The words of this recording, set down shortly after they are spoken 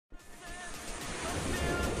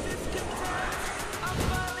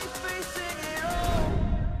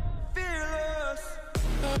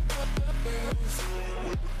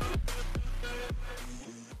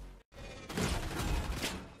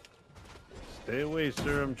Stay away,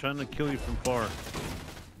 sir. I'm trying to kill you from far.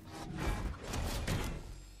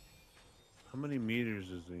 How many meters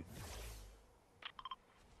is he?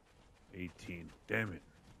 18. Damn it.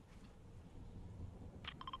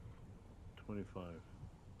 25.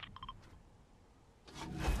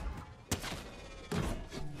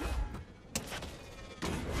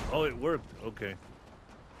 Oh, it worked. Okay.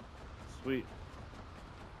 Sweet.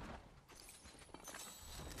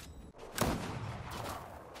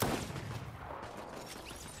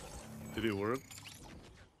 Did it work?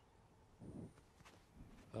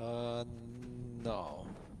 No.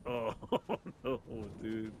 Oh, no,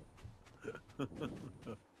 dude.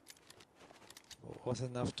 Was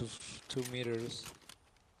enough to 2 meters.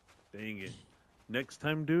 Dang it. Next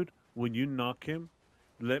time, dude, when you knock him,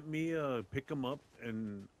 let me pick him up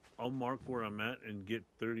and I'll mark where I'm at and get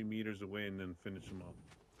 30 meters away and then finish him off.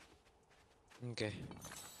 Okay.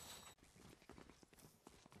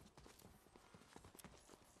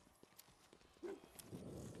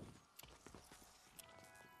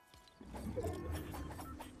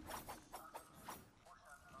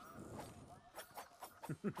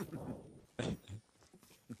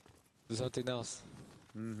 Do something else.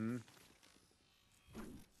 Mm-hmm.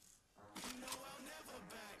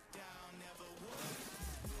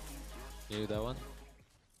 You do that one?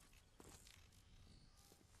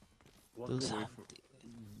 Walk Do away something.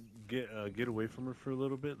 from, get away from her for a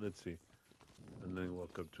little bit. Let's see. And then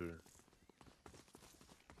walk up to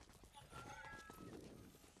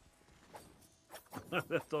her.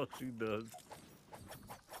 That's all she does.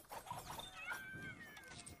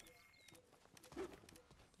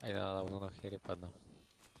 I know I was gonna hit it, but no.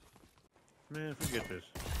 Man, forget this.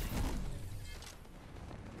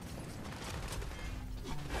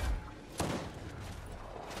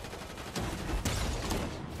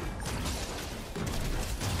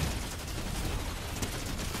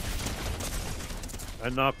 I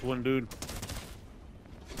knocked one dude.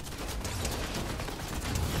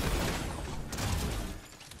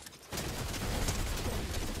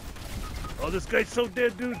 Oh, this guy's so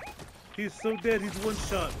dead, dude. He's so dead. He's one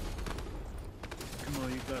shot. Come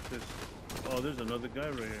on, you got this. Oh, there's another guy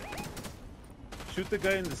right here. Shoot the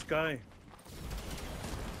guy in the sky.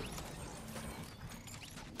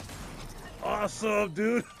 Awesome,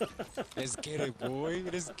 dude. Let's get it, boy.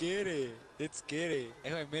 Let's get it. Let's get it.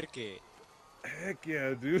 Déjame ver que. Heck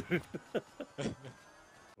yeah, dude.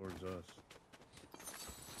 Towards us.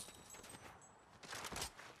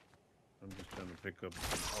 I'm just trying to pick up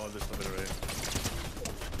all this other right.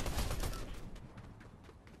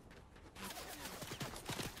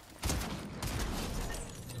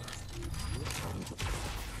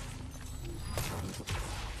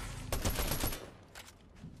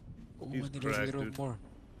 Oh, He's I need cracked, a little dude. more.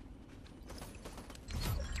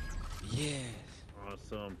 Yeah.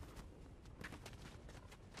 Awesome.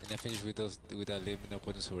 And I finished with those with that limit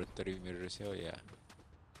opponents over 30 meters. Oh yeah.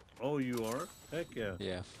 Oh, you are? Heck yeah.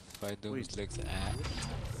 Yeah. 5 those Wait. legs.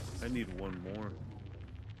 I need one more.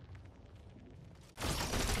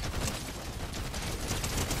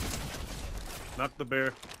 Knock the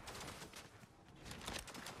bear.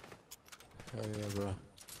 Oh yeah, bro.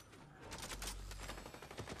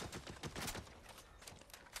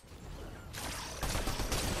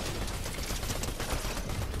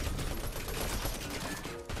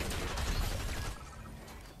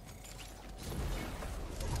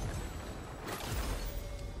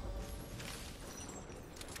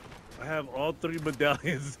 I have all 3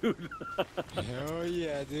 medallions, dude. Oh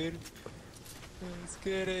yeah, dude. Let's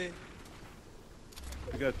get it.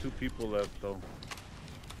 We got 2 people left, though.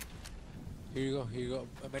 Here you go. Here you go.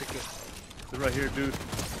 America. They're right here, dude.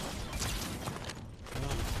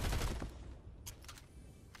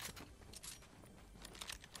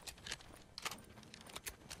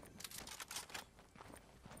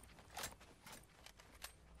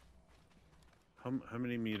 How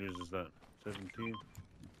many meters is that? 17?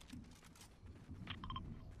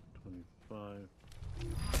 25.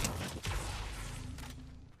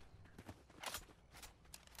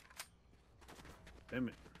 Damn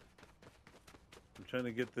it. I'm trying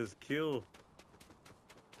to get this kill.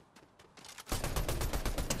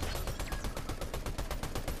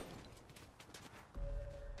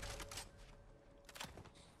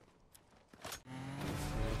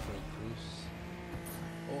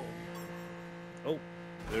 Oh,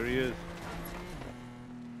 there he is.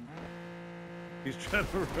 He's trying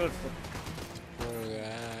to run. Poor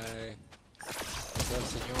guy. What's up,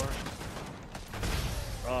 senor?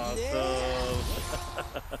 Awesome.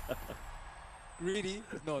 Greedy?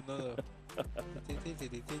 No, no, no.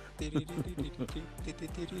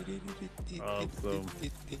 Awesome.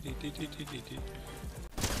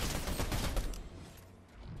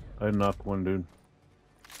 I knocked one dude.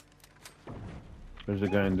 There's a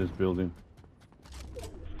guy in this building.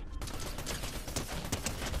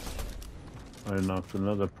 I knocked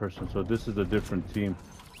another person, so this is a different team.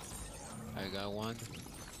 I got one.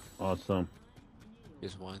 Awesome.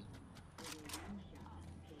 Just one.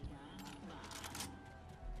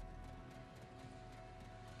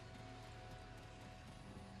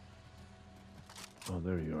 Oh,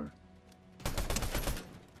 there you are.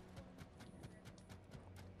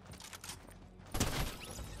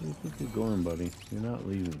 Where do you think you're going, buddy? You're not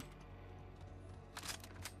leaving.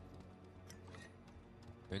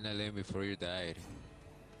 You're not leaving before you died.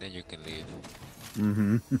 Then you can leave.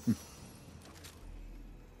 Mm-hmm.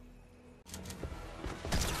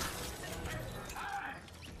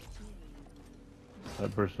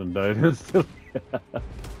 That person died instantly.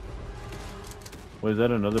 Was that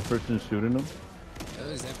another person shooting him? That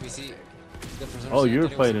was NPC. The person Oh, said you're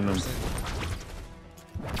that it was a fighting him. person.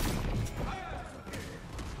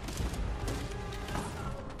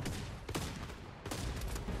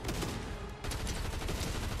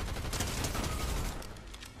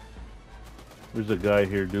 There's a guy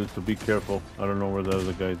here, dude, so be careful. I don't know where the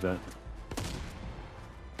other guy's at.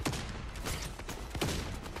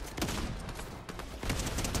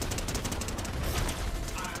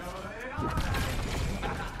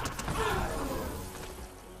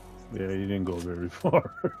 Yeah, you didn't go very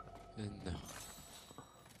far. No.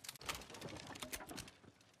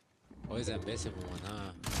 Oh, it's that invisible one,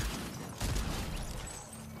 huh?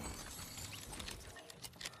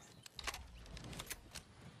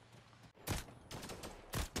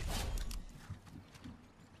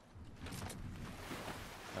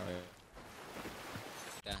 Alright.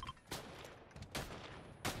 Yeah.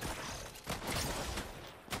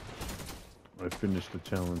 I finished the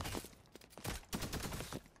challenge.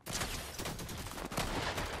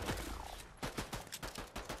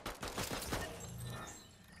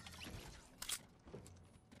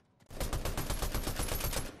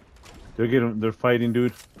 They're fighting,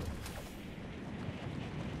 dude.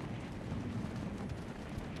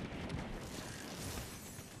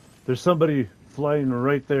 There's somebody flying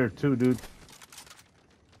right there too, dude.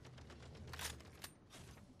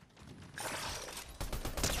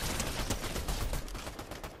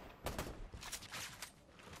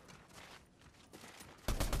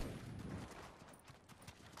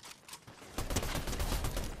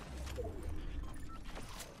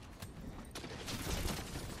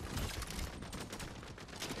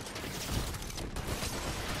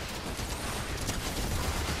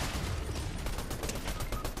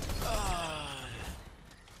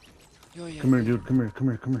 Yo, yeah. Come here, dude. Come here, come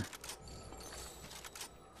here, come here.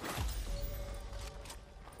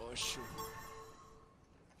 Oh, shoot.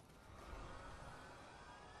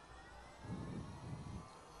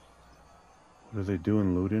 What are they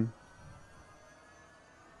doing, looting?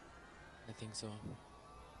 I think so.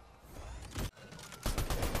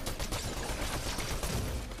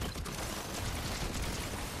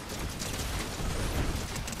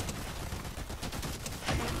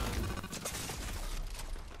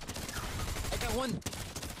 I got one.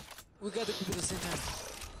 We got the people at the same time.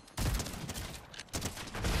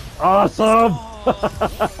 Awesome!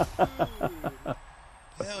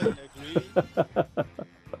 Hell yeah, agree.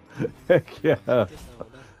 Heck yeah!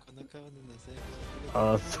 Cuando acaban de nacer.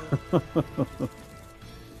 Awesome.